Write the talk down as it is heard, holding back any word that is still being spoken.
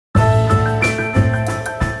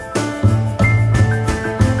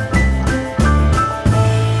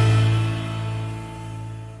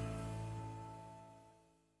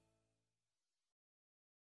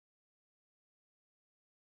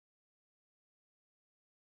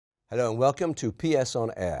Hello and welcome to PS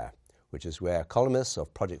on Air, which is where columnists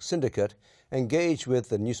of Project Syndicate engage with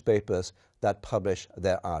the newspapers that publish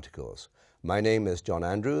their articles. My name is John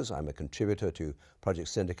Andrews. I'm a contributor to Project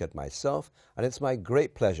Syndicate myself, and it's my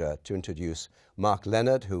great pleasure to introduce Mark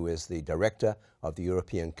Leonard, who is the Director of the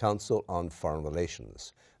European Council on Foreign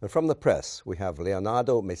Relations. And from the press, we have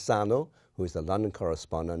Leonardo Maisano, who is the London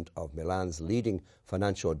correspondent of Milan's leading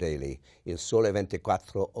financial daily, Il Sole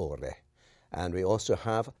 24 Ore. And we also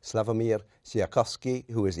have Slawomir Sierakowski,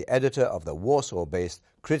 who is the editor of the Warsaw-based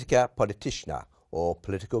Krytyka, Polityczna, or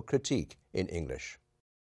Political Critique in English.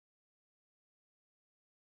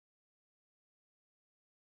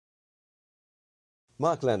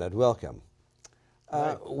 Mark Leonard, welcome.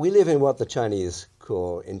 We live in what the Chinese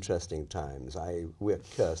call interesting times. We're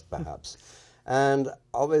cursed, perhaps. And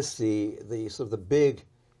obviously, the big,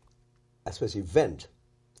 I suppose, event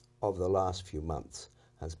of the last few months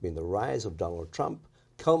has been the rise of Donald Trump,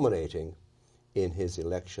 culminating in his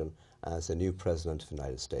election as the new president of the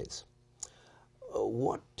United States.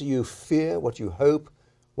 What do you fear, what do you hope,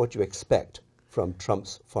 what do you expect from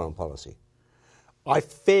Trump's foreign policy? I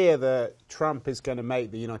fear that Trump is going to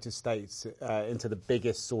make the United States into the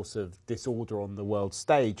biggest source of disorder on the world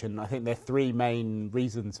stage, and I think there are three main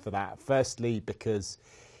reasons for that. Firstly, because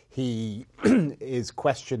he is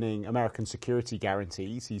questioning American security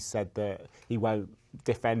guarantees. He said that he won't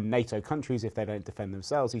defend NATO countries if they don't defend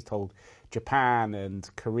themselves. He's told Japan and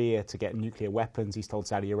Korea to get nuclear weapons. He's told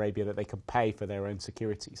Saudi Arabia that they can pay for their own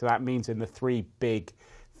security. So that means in the three big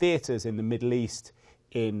theatres in the Middle East,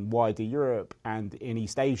 in wider Europe and in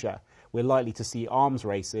East Asia, we're likely to see arms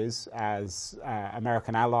races as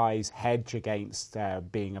American allies hedge against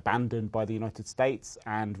being abandoned by the United States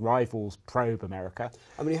and rivals probe America.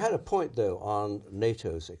 I mean, he had a point, though, on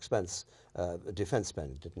NATO's defence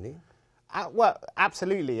spending, didn't he? Well,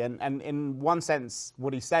 absolutely. And in one sense,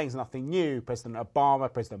 what he's saying is nothing new. President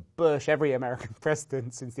Obama, President Bush, every American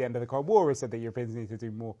president since the end of the Cold War has said that Europeans need to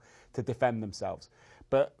do more to defend themselves.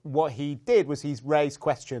 But what he did was he's raised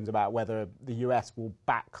questions about whether the US will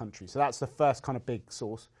back countries. So that's the first kind of big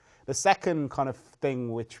source. The second kind of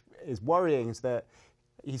thing which is worrying is that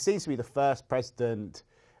he seems to be the first president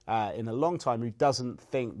in a long time who doesn't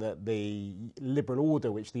think that the liberal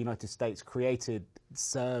order which the United States created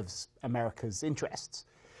serves America's interests.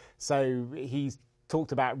 So he's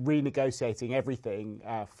talked about renegotiating everything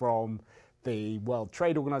from the World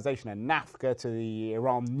Trade Organization and NAFTA to the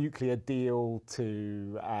Iran nuclear deal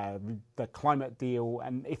to the climate deal.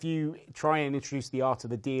 And if you try and introduce the art of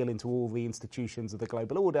the deal into all the institutions of the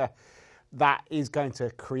global order, that is going to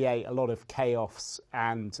create a lot of chaos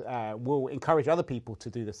and will encourage other people to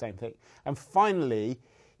do the same thing. And finally,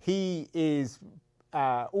 he is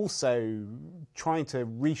also trying to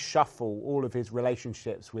reshuffle all of his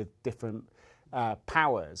relationships with different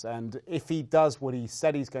powers. And if he does what he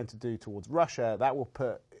said he's going to do towards Russia, that will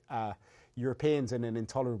put Europeans in an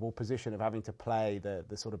intolerable position of having to play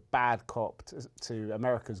the sort of bad cop to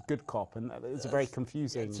America's good cop, and it's a very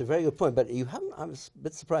confusing. It's a very good point, but you haven't. I was a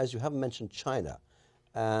bit surprised you haven't mentioned China,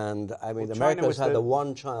 and I mean, well, America has had the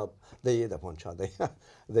one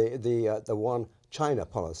China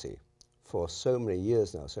policy for so many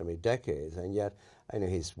years now, so many decades, and yet I know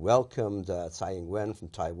he's welcomed Tsai Ing-wen from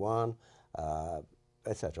Taiwan,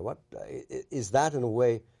 etc. What is that in a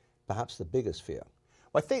way, perhaps the biggest fear?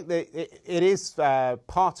 Well, I think that it is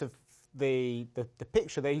part of the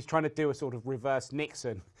picture that he's trying to do a sort of reverse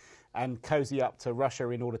Nixon and cozy up to Russia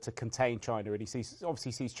in order to contain China. And he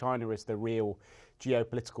obviously sees China as the real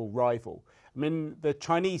geopolitical rival. I mean, the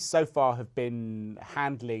Chinese so far have been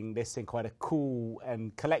handling this in quite a cool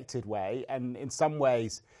and collected way. And in some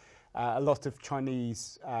ways, a lot of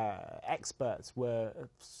Chinese experts were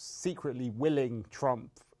secretly willing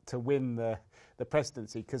Trump to win the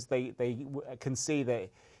presidency because they can see that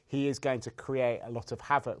he is going to create a lot of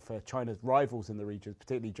havoc for China's rivals in the region,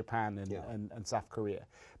 particularly Japan and South Korea.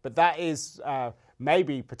 But that is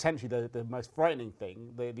maybe potentially the most frightening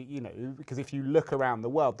thing, because if you look around the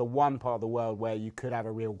world, the one part of the world where you could have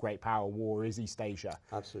a real great power war is East Asia.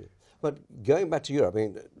 Absolutely. But going back to Europe, I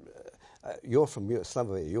mean, you're from Europe,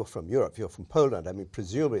 Slawomir, you're from Europe, you're from Poland. I mean,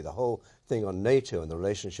 presumably the whole thing on NATO and the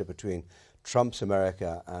relationship between Trump's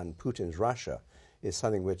America and Putin's Russia is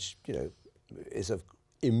something which, is of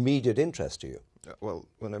immediate interest to you. Well,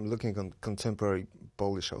 when I'm looking on contemporary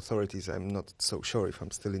Polish authorities, I'm not so sure if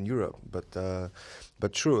I'm still in Europe.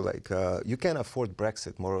 But true, you can afford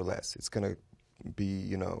Brexit more or less. It's going to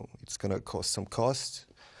be, it's going to cost some cost.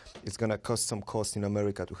 It's going to cost some cost in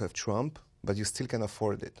America to have Trump, but you still can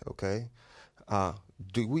afford it, okay?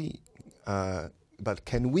 Do we but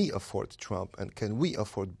can we afford Trump, and can we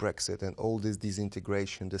afford Brexit and all this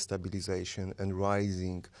disintegration, destabilization, and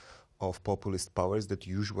rising of populist powers that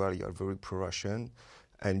usually are very pro-Russian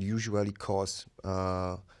and usually cause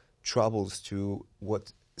troubles to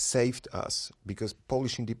what saved us, because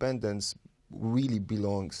Polish independence really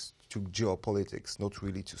belongs to geopolitics, not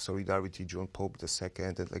really to solidarity, John Pope II,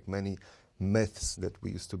 and like many myths that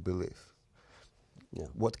we used to believe. Yeah.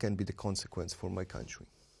 What can be the consequence for my country?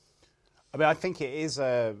 I mean, I think it's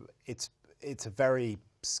a very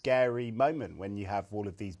scary moment when you have all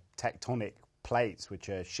of these tectonic plates which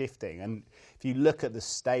are shifting. And if you look at the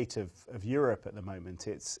state of Europe at the moment,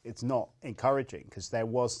 it's not encouraging, because there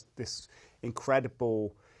was this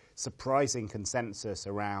incredible, surprising consensus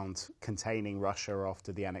around containing Russia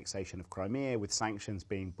after the annexation of Crimea, with sanctions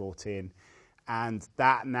being brought in. And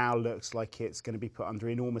that now looks like it's going to be put under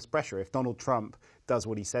enormous pressure. If Donald Trump does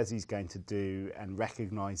what he says he's going to do and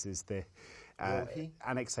recognises the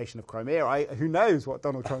annexation of Crimea, who knows what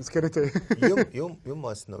Donald Trump's going to do? you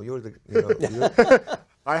must know. You're the.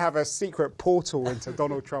 I have a secret portal into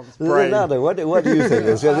Donald Trump's brain. Leonardo, what do you think?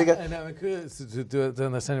 And I'm curious to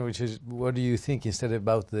understand, which is, what do you think instead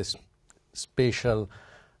about this special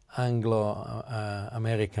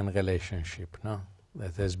Anglo-American relationship, no?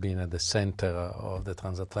 That has been at the center of the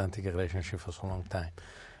transatlantic relationship for so long time.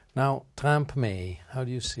 Now, Trump-May, how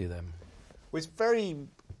do you see them? Well, it's very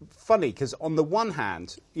funny, because on the one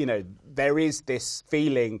hand, there is this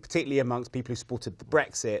feeling, particularly amongst people who supported the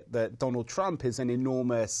Brexit, that Donald Trump is an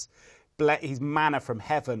enormous, he's manna from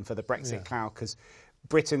heaven for the Brexit cloud, because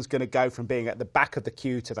Britain's going to go from being at the back of the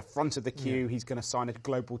queue to the front of the queue. He's going to sign a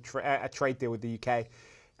global trade deal with the UK.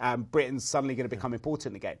 Britain's suddenly going to become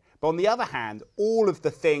important again. But on the other hand, all of the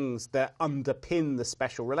things that underpin the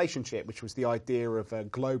special relationship, which was the idea of a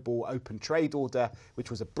global open trade order, which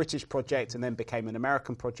was a British project and then became an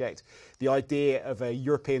American project, the idea of a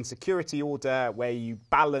European security order where you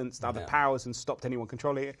balanced other powers and stopped anyone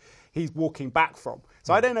controlling it, he's walking back from.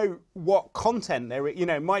 So I don't know what content there is.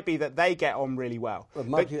 It might be that they get on really well. But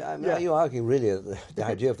Mark, are you arguing really that the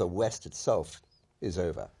idea of the West itself is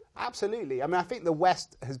over? Absolutely. I mean, I think the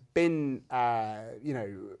West has been,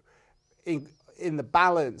 in the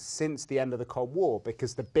balance since the end of the Cold War,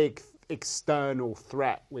 because the big external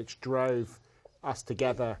threat which drove us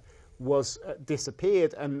together was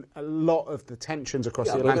disappeared, and a lot of the tensions across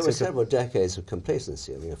the Atlantic. There were several decades of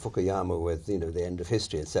complacency. I mean, Fukuyama with the end of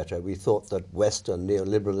history, etc. We thought that Western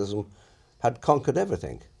neoliberalism had conquered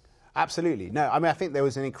everything. Absolutely. No, I mean, I think there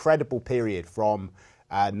was an incredible period from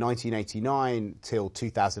 1989 till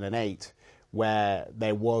 2008, where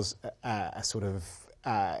there was a sort of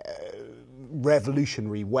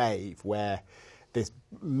revolutionary wave where this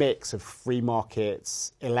mix of free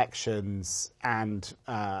markets, elections, and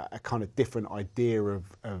a kind of different idea of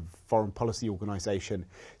foreign policy organisation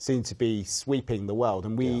seemed to be sweeping the world.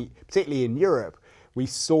 And we, particularly in Europe, we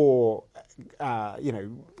saw,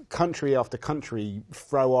 country after country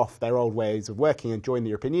throw off their old ways of working and join the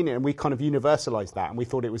European Union, and we kind of universalised that, and we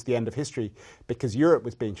thought it was the end of history because Europe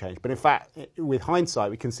was being changed. But in fact, with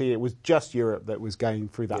hindsight, we can see it was just Europe that was going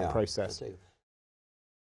through that process.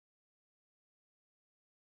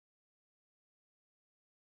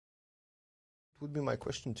 Would be my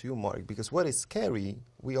question to you, Mark, because what is scary,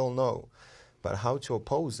 we all know, but how to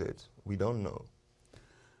oppose it, we don't know.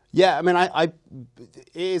 Yeah, I mean, it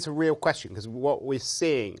is a real question, because what we're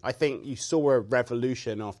seeing, I think you saw a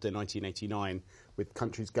revolution after 1989 with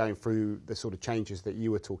countries going through the sort of changes that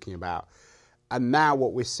you were talking about. And now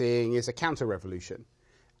what we're seeing is a counter-revolution.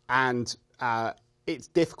 And it's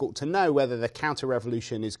difficult to know whether the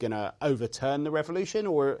counter-revolution is going to overturn the revolution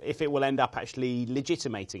or if it will end up actually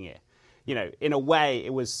legitimating it. In a way,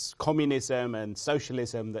 it was communism and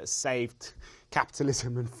socialism that saved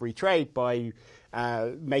capitalism and free trade by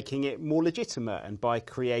making it more legitimate and by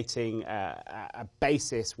creating a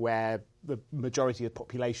basis where the majority of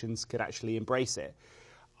populations could actually embrace it.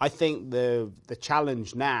 I think the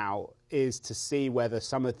challenge now is to see whether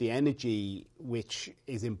some of the energy which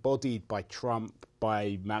is embodied by Trump,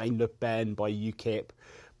 by Marine Le Pen, by UKIP,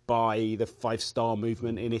 by the Five Star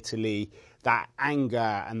Movement in Italy, that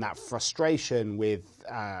anger and that frustration with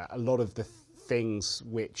a lot of the things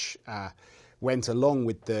which went along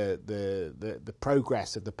with the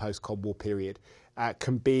progress of the post-Cold War period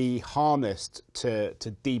can be harnessed to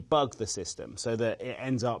debug the system so that it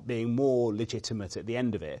ends up being more legitimate at the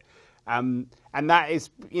end of it. And that is,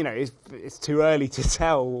 it's too early to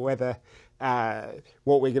tell whether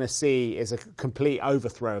what we're going to see is a complete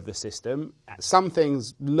overthrow of the system. Some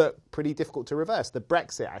things look pretty difficult to reverse. The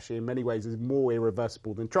Brexit, actually, in many ways, is more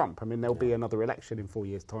irreversible than Trump. I mean, there'll be another election in 4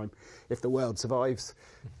 years' time. If the world survives,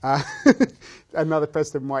 another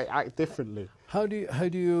president might act differently. How do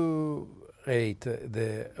you rate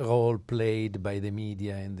the role played by the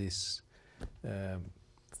media in this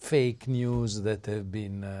fake news that have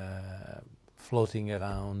been floating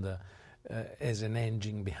around as an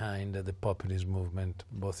engine behind the populist movement,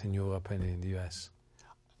 both in Europe and in the US?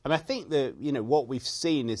 And I think that, you know, what we've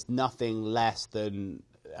seen is nothing less than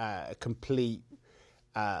a complete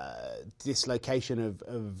dislocation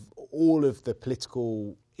of all of the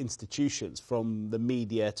political institutions, from the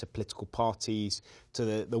media to political parties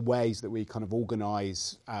to the ways that we kind of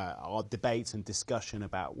organise our debates and discussion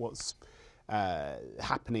about what's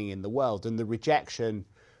happening in the world. And the rejection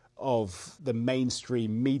of the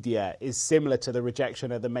mainstream media is similar to the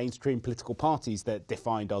rejection of the mainstream political parties that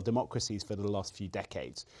defined our democracies for the last few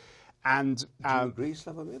decades. And do you agree,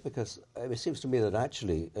 Slawomir? Because it seems to me that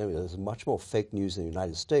actually there's much more fake news in the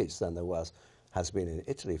United States than there has been in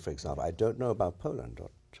Italy, for example. I don't know about Poland.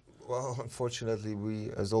 Well, unfortunately,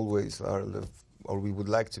 we, as always, or we would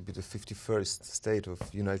like to be the 51st state of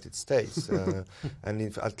United States. And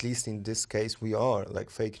at least in this case, we are. Like,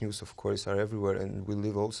 fake news, of course, are everywhere, and we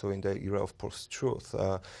live also in the era of post-truth.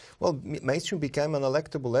 Well, mainstream became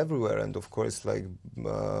unelectable everywhere, and of course, like,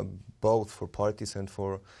 both for parties and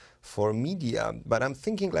for media. But I'm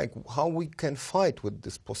thinking, like, how we can fight with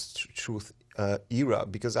this post-truth era,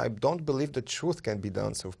 because I don't believe that truth can be the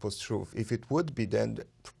answer of post-truth. If it would be, then,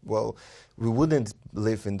 well, we wouldn't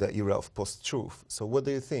live in the era of post-truth. So what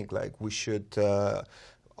do you think? Like, we should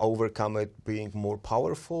overcome it being more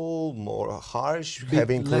powerful, more harsh,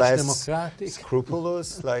 having less democratic,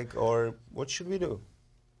 scrupulous, like, or what should we do?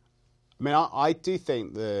 I mean, I do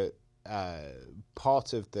think that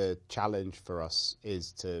part of the challenge for us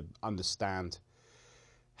is to understand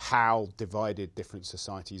how divided different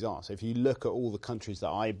societies are. So if you look at all the countries that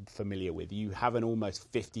I'm familiar with, you have an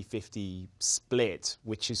almost 50-50 split,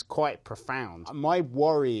 which is quite profound. My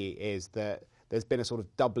worry is that there's been a sort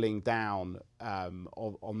of doubling down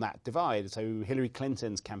on that divide. So Hillary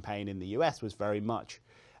Clinton's campaign in the US was very much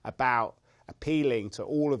about appealing to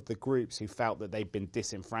all of the groups who felt that they'd been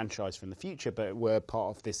disenfranchised from the future, but were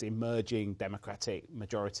part of this emerging democratic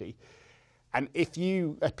majority. And if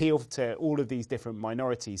you appeal to all of these different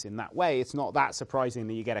minorities in that way, it's not that surprising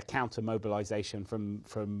that you get a counter-mobilization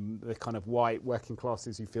from the kind of white working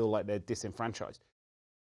classes who feel like they're disenfranchised.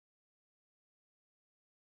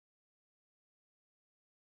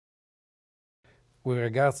 With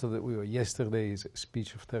regards to yesterday's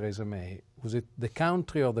speech of Theresa May, was it the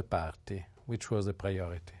country or the party? Which was the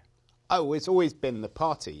priority? Oh, it's always been the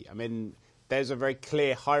party. I mean, there's a very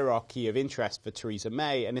clear hierarchy of interest for Theresa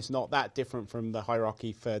May, and it's not that different from the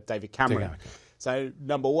hierarchy for David Cameron. So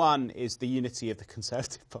number one is the unity of the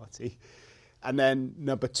Conservative Party. And then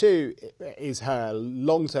number two is her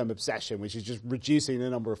long-term obsession, which is just reducing the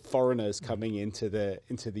number of foreigners coming into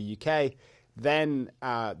the UK. Then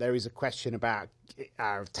there is a question about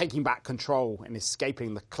taking back control and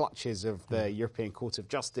escaping the clutches of the European Court of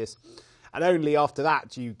Justice. And only after that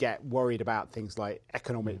do you get worried about things like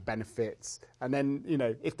economic benefits. And then, you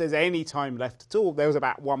know, if there's any time left at all, there was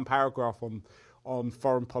about one paragraph on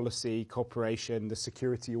foreign policy, cooperation, the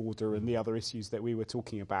security order, and the other issues that we were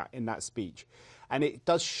talking about in that speech. And it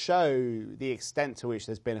does show the extent to which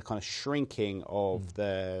there's been a kind of shrinking of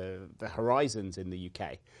the horizons in the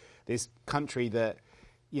UK. This country that,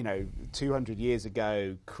 you know, 200 years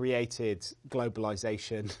ago created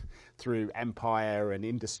globalization through empire and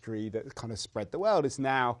industry that kind of spread the world is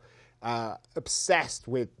now obsessed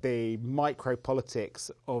with the micro-politics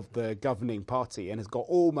of the governing party and has got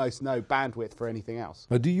almost no bandwidth for anything else.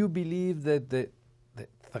 But do you believe that the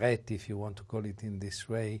threat, if you want to call it in this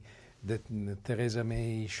way, that Theresa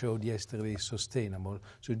May showed yesterday is sustainable?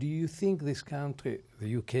 So do you think this country,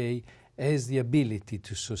 the UK, has the ability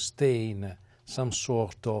to sustain some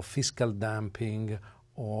sort of fiscal dumping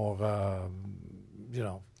or, you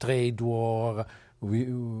know, trade war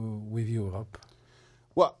with Europe?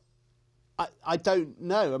 Well, I don't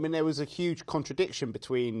know. I mean, there was a huge contradiction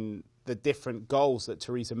between the different goals that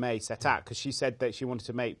Theresa May set out, because she said that she wanted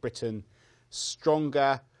to make Britain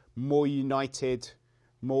stronger, more united,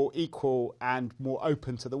 more equal and more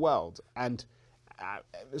open to the world. And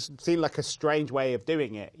it seemed like a strange way of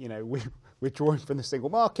doing it. You know, withdrawing from the single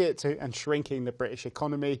market and shrinking the British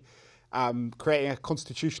economy, creating a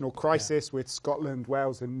constitutional crisis with Scotland,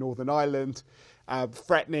 Wales and Northern Ireland,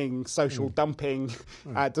 threatening social dumping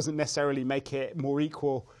doesn't necessarily make it more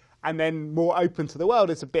equal. and then more open to the world.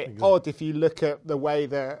 It's a bit odd if you look at the way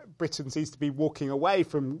that Britain seems to be walking away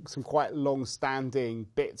from some quite long-standing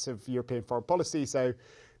bits of European foreign policy. So,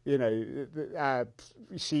 you know,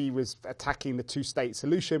 she was attacking the two-state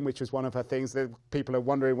solution, which was one of her things. That people are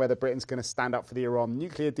wondering whether Britain's going to stand up for the Iran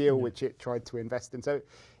nuclear deal, which it tried to invest in. So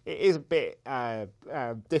it is a bit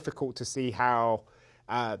difficult to see how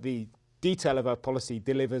the detail of her policy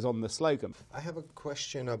delivers on the slogan. I have a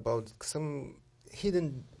question about some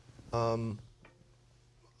hidden, I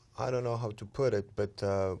don't know how to put it, but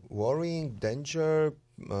worrying, danger,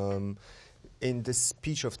 in the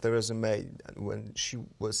speech of Theresa May, when she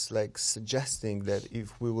was like suggesting that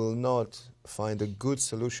if we will not find a good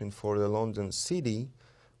solution for the London city,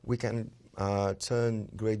 we can turn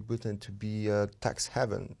Great Britain to be a tax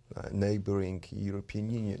haven, neighboring European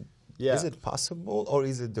Union. Yeah. Is it possible, or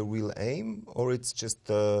is it the real aim, or it's just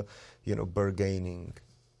bargaining?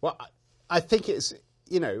 Well, I think it's,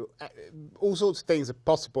 you know, all sorts of things are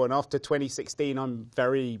possible, and after 2016, I'm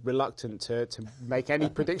very reluctant to make any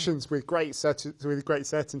predictions with great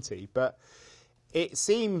certainty. But it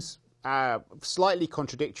seems slightly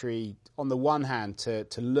contradictory, on the one hand, to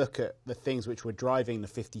look at the things which were driving the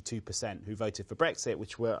 52% who voted for Brexit,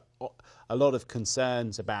 which were a lot of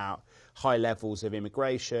concerns about high levels of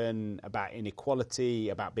immigration, about inequality,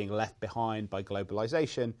 about being left behind by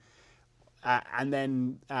globalisation. And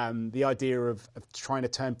then the idea of trying to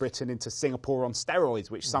turn Britain into Singapore on steroids,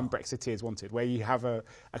 which some Brexiteers wanted, where you have a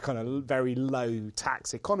kind of very low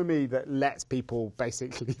tax economy that lets people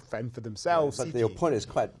basically fend for themselves. But your point is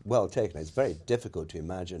quite well taken. It's very difficult to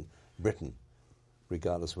imagine Britain,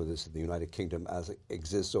 regardless whether it's the United Kingdom as it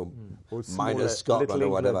exists or minus Scotland or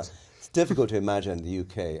whatever. England. It's difficult to imagine the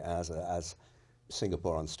UK as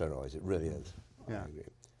Singapore on steroids. It really is. Yeah. I agree.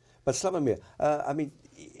 But Slawomir, I mean,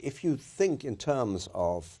 if you think in terms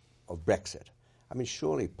of Brexit, I mean,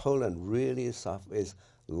 surely Poland really is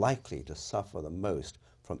likely to suffer the most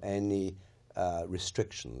from any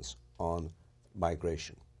restrictions on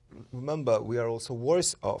migration. Remember, we are also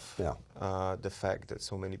worse off the fact that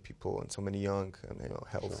so many people and so many young and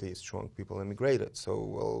healthy, strong people emigrated.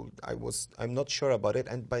 So, I'm not sure about it,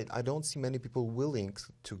 but I don't see many people willing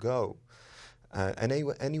to go. And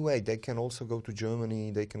anyway, they can also go to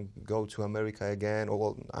Germany, they can go to America again,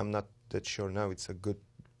 or I'm not that sure now it's a good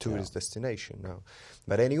tourist destination now.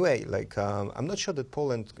 But anyway, like, I'm not sure that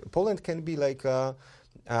Poland can be like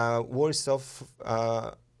worse off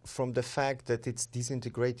from the fact that it's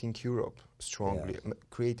disintegrating Europe strongly,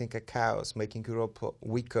 creating a chaos, making Europe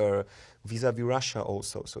weaker vis-a-vis Russia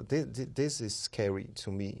also. So this is scary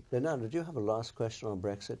to me. Leonardo, do you have a last question on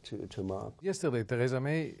Brexit to Mark? Yesterday, Theresa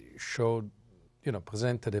May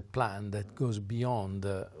presented a plan that goes beyond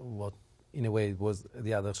what, in a way, was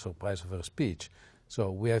the other surprise of her speech. So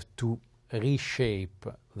we have to reshape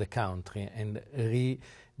the country and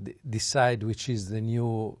decide which is the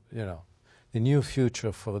new, the new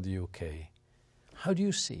future for the UK. How do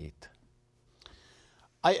you see it?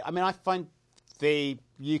 I mean, I find the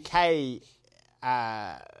UK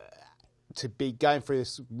to be going through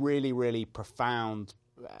this really, really profound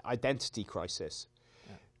identity crisis.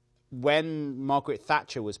 When Margaret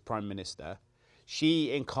Thatcher was Prime Minister,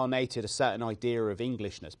 she incarnated a certain idea of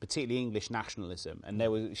Englishness, particularly English nationalism.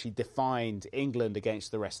 And she defined England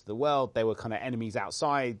against the rest of the world. There were kind of enemies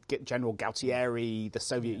outside, General Galtieri, the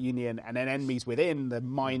Soviet Union, and then enemies within, the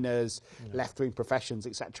miners, left-wing professions,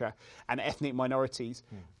 etc., and ethnic minorities.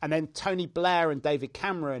 And then Tony Blair and David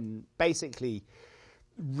Cameron basically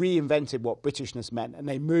reinvented what Britishness meant, and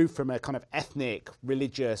they moved from a kind of ethnic,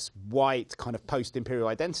 religious, white kind of post-imperial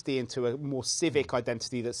identity into a more civic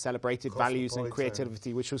identity that celebrated values and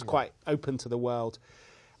creativity, which was quite open to the world.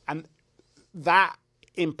 And that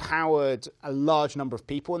empowered a large number of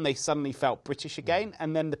people, and they suddenly felt British again.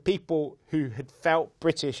 And then the people who had felt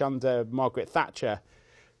British under Margaret Thatcher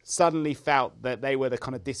suddenly felt that they were the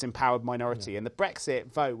kind of disempowered minority. And the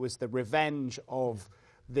Brexit vote was the revenge of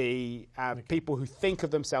the people who think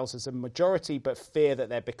of themselves as a majority but fear that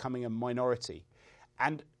they're becoming a minority.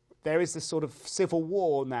 And there is this sort of civil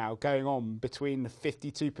war now going on between the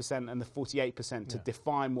 52% and the 48% to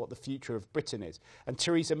define what the future of Britain is. And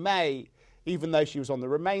Theresa May, even though she was on the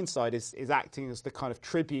Remain side, is acting as the kind of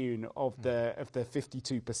tribune of the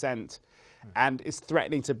 52%, and is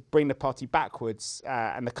threatening to bring the party backwards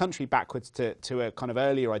and the country backwards to a kind of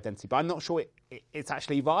earlier identity. But I'm not sure it's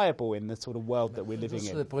actually viable in the sort of world that we're living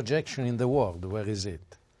in. The projection in the world, where is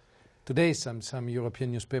it? Today, some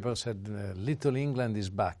European newspapers said Little England is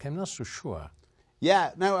back. I'm not so sure.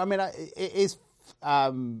 Yeah, no, I mean, it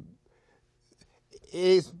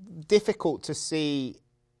is difficult to see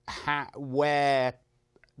where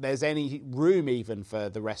there's any room even for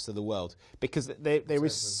the rest of the world, because there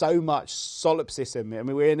is so much solipsism. I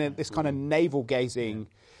mean, we're in this kind of navel-gazing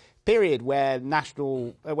period where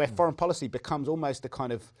foreign policy becomes almost a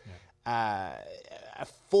kind of a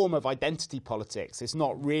form of identity politics. It's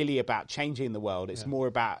not really about changing the world. It's more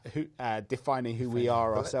about defining who we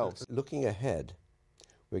are ourselves. Looking ahead,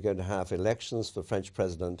 we're going to have elections for French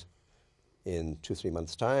president in 2-3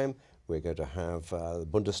 months' time. We're going to have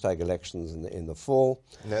Bundestag elections in the fall.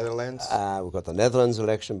 Netherlands. We've got the Netherlands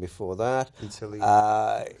election before that. Italy.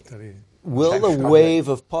 Will the wave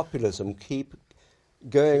of populism keep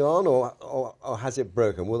going on, or has it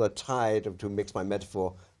broken? Will the tide, to mix my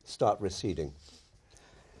metaphor, start receding?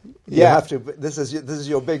 Yeah. You have to. This is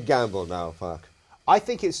your big gamble now, Fark. I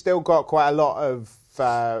think it's still got quite a lot of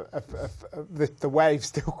the wave's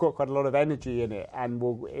still got quite a lot of energy in it, and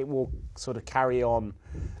it will sort of carry on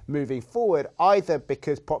moving forward, either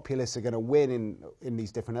because populists are going to win in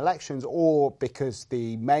these different elections, or because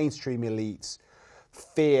the mainstream elites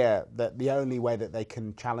fear that the only way that they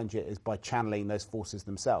can challenge it is by channeling those forces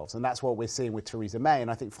themselves. And that's what we're seeing with Theresa May. And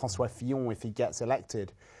I think François Fillon, if he gets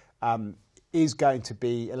elected, is going to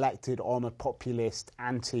be elected on a populist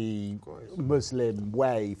anti-Muslim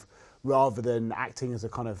wave, rather than acting as a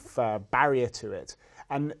kind of barrier to it.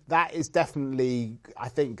 And that is definitely, I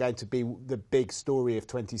think, going to be the big story of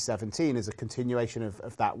 2017, as a continuation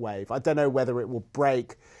of that wave. I don't know whether it will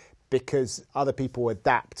break because other people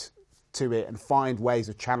adapt to it and find ways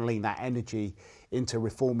of channeling that energy into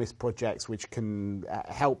reformist projects which can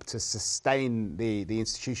help to sustain the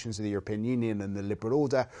institutions of the European Union and the liberal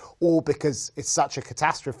order, or because it's such a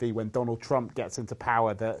catastrophe when Donald Trump gets into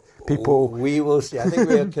power that people... We will see. I think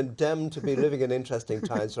we are condemned to be living in interesting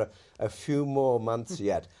times for a few more months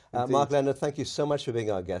yet. Mark Leonard, thank you so much for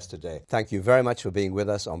being our guest today. Thank you very much for being with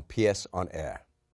us on PS On Air.